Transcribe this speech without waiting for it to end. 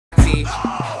me.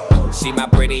 She my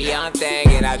pretty young thing,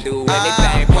 and I do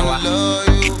anything for her. I wanna love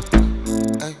you,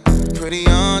 ay, pretty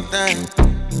young thing.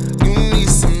 You need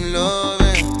some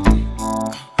loving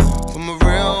from a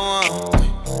real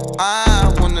one.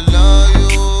 I wanna love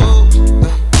you,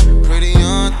 ay, pretty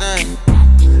young thing.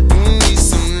 You need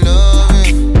some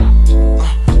loving,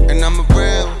 and I'm a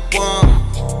real one.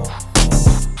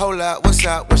 Hold up, what's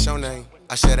up? What's your name?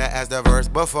 I should've asked the verse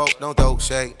before, don't throw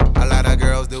shade. A lot of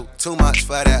girls do too much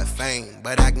for that fame,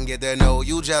 but I can get to know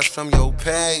you just from your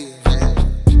page.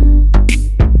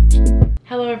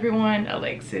 Hello everyone,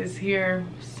 Alexis here.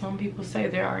 Some people say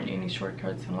there aren't any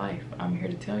shortcuts in life. I'm here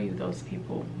to tell you those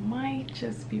people might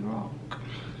just be wrong.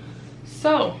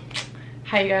 So,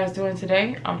 how you guys doing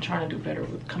today? I'm trying to do better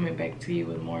with coming back to you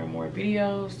with more and more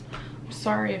videos. I'm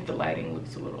sorry if the lighting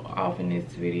looks a little off in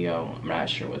this video. I'm not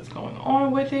sure what's going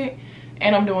on with it.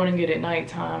 And I'm doing it at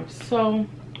nighttime, so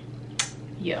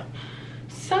yeah.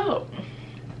 So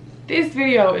this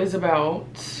video is about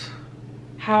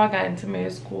how I got into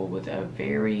med school with a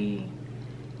very,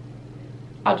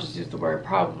 I'll just use the word,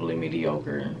 probably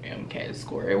mediocre Mcat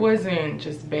score. It wasn't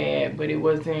just bad, but it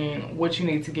wasn't what you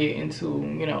need to get into,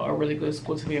 you know, a really good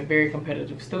school to be a very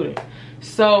competitive student.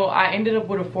 So I ended up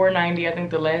with a 490. I think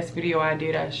the last video I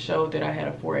did, I showed that I had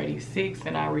a 486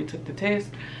 and I retook the test.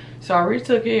 So I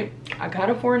retook it, I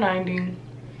got a 490,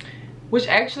 which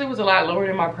actually was a lot lower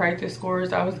than my practice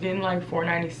scores. I was getting like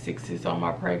 496s on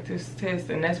my practice test,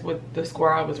 and that's what the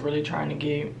score I was really trying to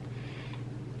get.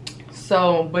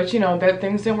 So, but you know, that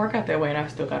things didn't work out that way, and I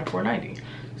still got a 490.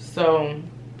 So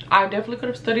I definitely could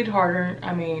have studied harder.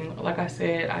 I mean, like I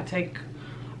said, I take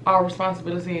all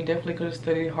responsibility and definitely could have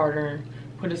studied harder,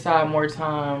 put aside more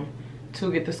time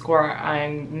to get the score I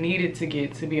needed to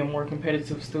get to be a more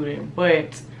competitive student.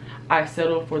 But I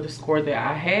settled for the score that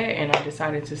I had, and I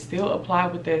decided to still apply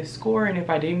with that score, and if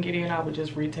I didn't get in, I would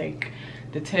just retake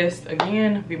the test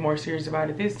again, be more serious about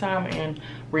it this time, and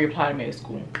reapply to med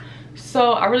school.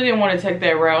 So I really didn't want to take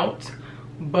that route,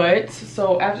 but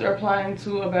so after applying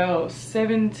to about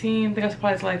 17, I think I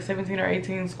applied to like 17 or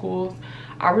 18 schools,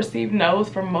 I received no's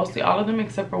from mostly all of them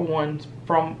except for one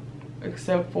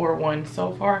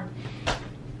so far.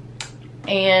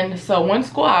 And so one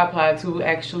school I applied to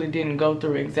actually didn't go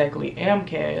through exactly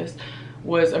AMCAS,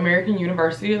 was American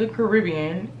University of the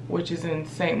Caribbean, which is in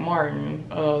St.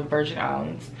 Maarten, Virgin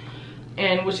Islands,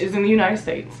 and which is in the United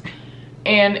States.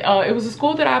 And it was a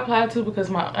school that I applied to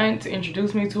because my aunt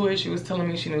introduced me to it. She was telling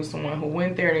me she knew someone who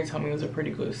went there, and they told me it was a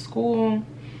pretty good school.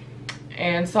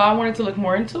 And so I wanted to look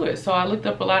more into it. So I looked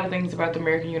up a lot of things about the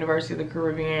American University of the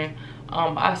Caribbean.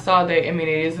 I saw that, I mean,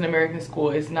 it is an American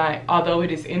school. It's not, although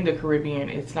it is in the Caribbean,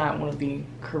 it's not one of the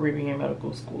Caribbean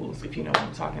medical schools, if you know what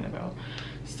I'm talking about.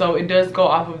 So it does go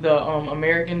off of the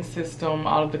American system.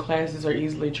 All of the classes are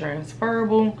easily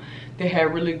transferable. They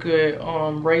have really good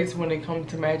rates when it comes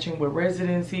to matching with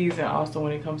residencies, and also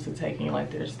when it comes to taking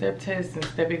like their step tests and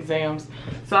step exams.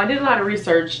 So I did a lot of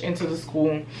research into the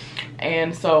school,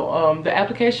 and so the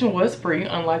application was free,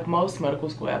 unlike most medical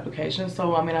school applications.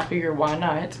 So I mean, I figured why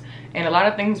not? And a lot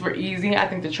of things were easy. I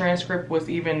think the transcript was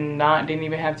even didn't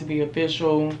even have to be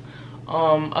official.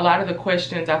 A lot of the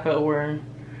questions I felt were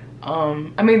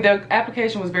I mean, the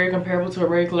application was very comparable to a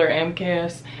regular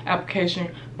AMCAS application,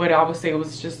 but I would say it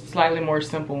was just slightly more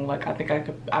simple. Like I think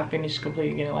I finished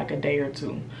completing it in like a day or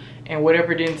two, and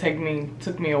whatever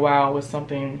took me a while was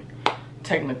something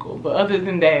technical. But other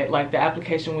than that, like the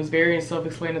application was very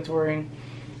self-explanatory,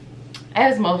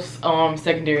 as most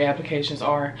secondary applications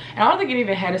are. And I don't think it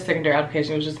even had a secondary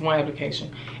application. It was just one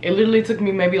application. It literally took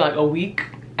me maybe like a week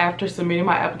after submitting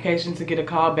my application to get a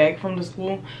call back from the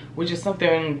school, which is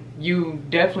something you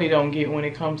definitely don't get when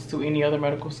it comes to any other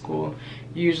medical school.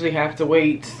 You usually have to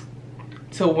wait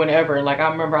till whenever. Like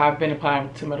I remember I've been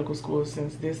applying to medical school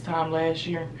since this time last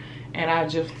year, and I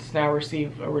just now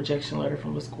received a rejection letter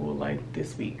from a school like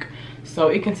this week. So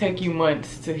it can take you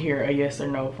months to hear a yes or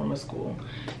no from a school,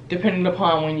 depending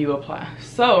upon when you apply.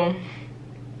 So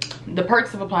the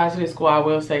perks of applying to this school, I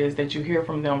will say, is that you hear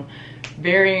from them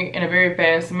in a very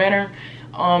fast manner.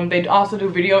 They also do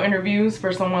video interviews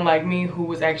for someone like me who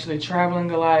was actually traveling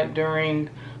a lot during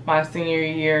my senior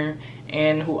year,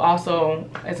 and who also,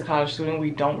 as a college student,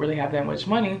 we don't really have that much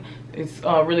money. It's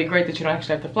really great that you don't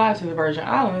actually have to fly to the Virgin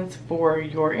Islands for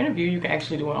your interview. You can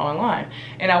actually do it online.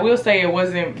 And I will say it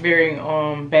wasn't very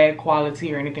bad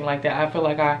quality or anything like that. I feel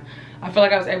like I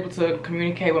was able to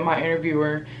communicate with my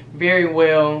interviewer very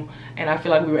well, and I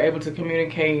feel like we were able to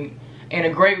communicate in a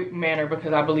great manner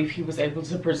because I believe he was able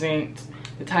to present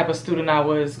the type of student I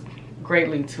was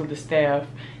greatly to the staff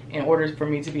in order for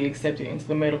me to be accepted into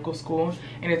the medical school.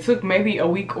 And it took maybe a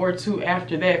week or two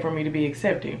after that for me to be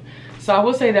accepted. So I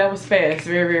will say that was fast,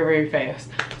 very, very, very fast.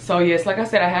 So yes, like I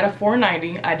said, I had a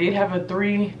 490. I did have a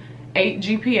 3.8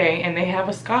 GPA, and they have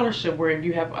a scholarship where if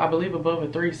you have, I believe, above a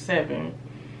 3.7.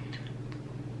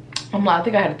 I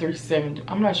think I had a 3.7.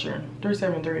 I'm not sure.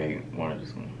 3.7, 3.8. One of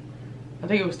these ones. I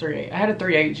think it was 3.8. I had a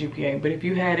 3.8 GPA, but if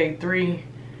you had a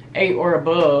 3.8 or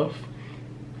above,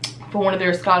 for one of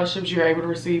their scholarships, you're able to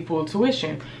receive full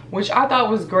tuition, which I thought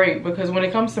was great, because when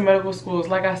it comes to medical schools,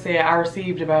 like I said, I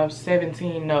received about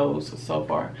 17 no's so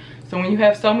far. So when you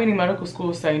have so many medical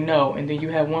schools say no, and then you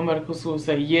have one medical school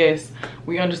say, yes,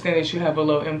 we understand that you have a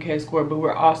low MCAT score, but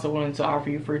we're also willing to offer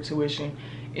you free tuition,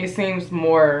 it seems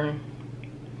more,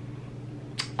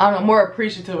 I don't know, more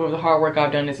appreciative of the hard work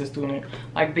I've done as a student.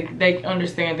 Like they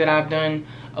understand that I've done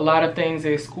a lot of things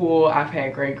at school. I've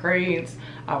had great grades.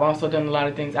 I've also done a lot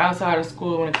of things outside of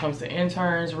school when it comes to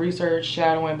interns, research,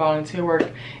 shadowing, volunteer work.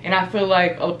 And I feel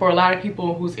like for a lot of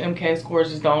people whose MCAT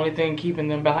scores is the only thing keeping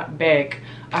them back,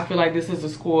 I feel like this is a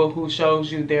school who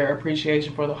shows you their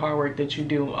appreciation for the hard work that you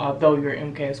do, although your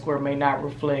MCAT score may not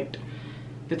reflect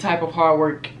the type of hard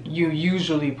work you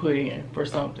usually put in for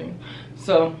something.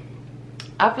 So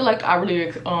I feel like I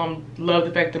really love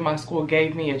the fact that my school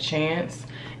gave me a chance,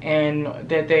 and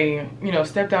that they, you know,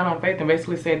 stepped out on faith and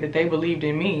basically said that they believed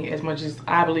in me as much as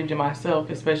I believed in myself,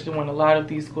 especially when a lot of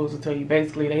these schools will tell you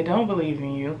basically they don't believe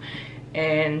in you,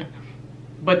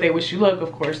 but they wish you luck,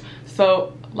 of course.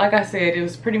 So like I said, it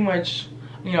was pretty much,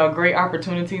 you know, a great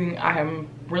opportunity. I am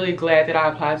really glad that I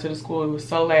applied to the school. It was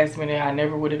so last minute. I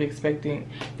never would have expected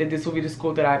that this would be the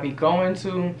school that I'd be going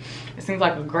to. It seems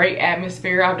like a great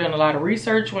atmosphere. I've done a lot of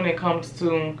research when it comes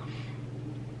to,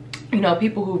 you know,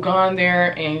 people who've gone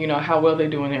there and, you know, how well they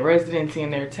do in their residency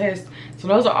and their tests. So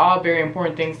those are all very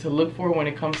important things to look for when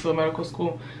it comes to a medical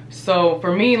school. So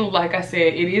for me, like I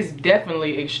said, it is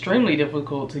definitely extremely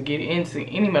difficult to get into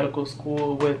any medical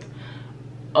school with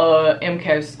a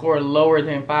MCAT score lower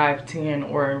than 510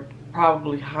 or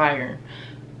probably higher.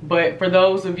 But for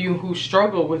those of you who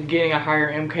struggle with getting a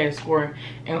higher MCAT score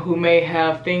and who may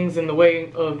have things in the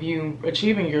way of you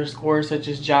achieving your score, such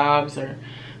as jobs or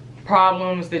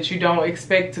problems that you don't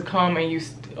expect to come, and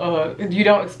you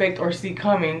don't expect or see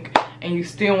coming, and you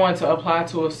still want to apply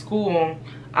to a school,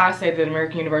 I say that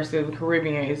American University of the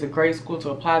Caribbean is a great school to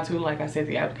apply to. Like I said,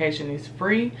 the application is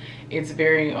free. It's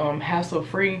very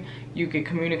hassle-free. You get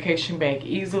communication back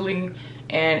easily,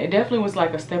 and it definitely was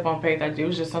like a step on faith. It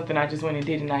was just something I just went and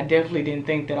did, and I definitely didn't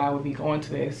think that I would be going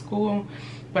to that school.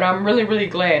 But I'm really, really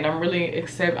glad, and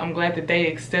I'm glad that they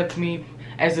accept me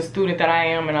as a student that I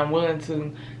am, and I'm willing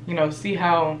to, you know, see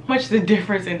how much the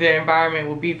difference in the environment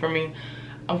will be for me.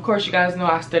 Of course, you guys know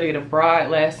I studied abroad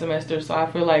last semester, so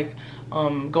I feel like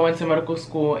going to medical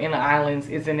school in the islands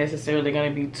isn't necessarily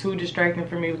going to be too distracting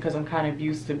for me, because I'm kind of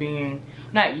used to being,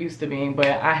 not used to being, but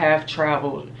I have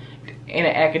traveled in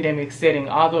an academic setting.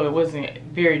 Although it wasn't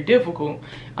very difficult,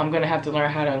 I'm going to have to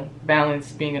learn how to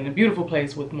balance being in a beautiful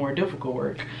place with more difficult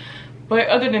work. But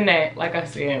other than that, like I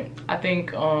said, I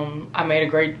think I made a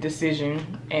great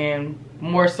decision, and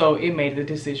more so it made the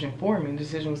decision for me. The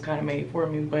decision was kind of made for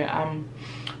me, but I'm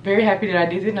very happy that I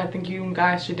did it, and I think you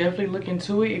guys should definitely look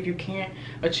into it. If you can't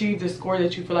achieve the score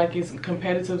that you feel like is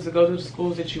competitive to go to the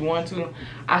schools that you want to,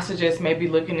 I suggest maybe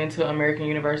looking into American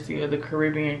University of the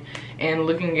Caribbean and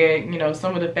looking at, you know,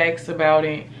 some of the facts about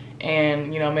it,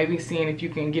 and, you know, maybe seeing if you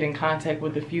can get in contact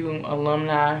with a few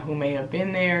alumni who may have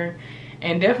been there.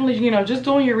 And definitely, you know, just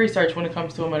doing your research when it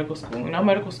comes to a medical school. You know,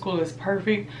 medical school is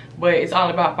perfect, but it's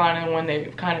all about finding one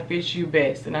that kind of fits you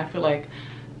best. And I feel like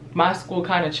my school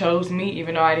kind of chose me,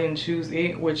 even though I didn't choose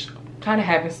it, which kind of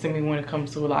happens to me when it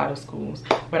comes to a lot of schools.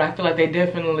 But I feel like they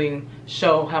definitely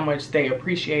show how much they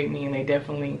appreciate me, and they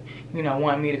definitely, you know,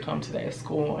 want me to come to that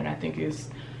school. And I think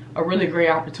it's a really great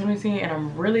opportunity, and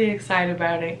I'm really excited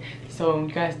about it. So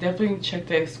you guys definitely check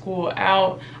that school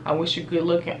out. I wish you good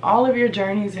luck in all of your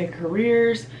journeys and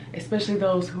careers, especially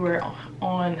those who are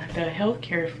on the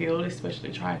healthcare field,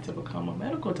 especially trying to become a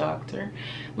medical doctor.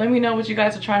 Let me know what you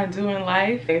guys are trying to do in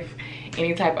life, if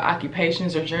any type of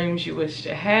occupations or dreams you wish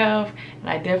to have, and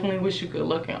I definitely wish you good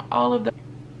luck in all of them.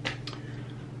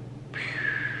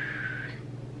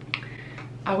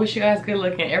 I wish you guys good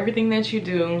luck in everything that you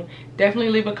do. Definitely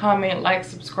leave a comment, like,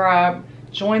 subscribe,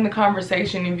 join the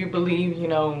conversation if you believe, you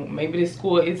know, maybe this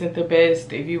school isn't the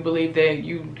best, if you believe that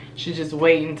you should just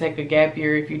wait and take a gap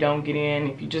year if you don't get in,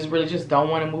 if you just really just don't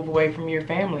want to move away from your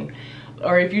family,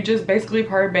 or if you just basically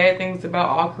heard bad things about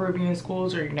all Caribbean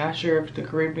schools, or you're not sure if the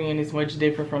Caribbean is much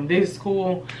different from this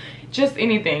school. Just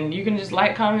anything. You can just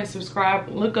like, comment, subscribe,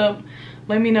 look up,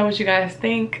 let me know what you guys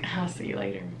think. I'll see you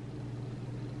later.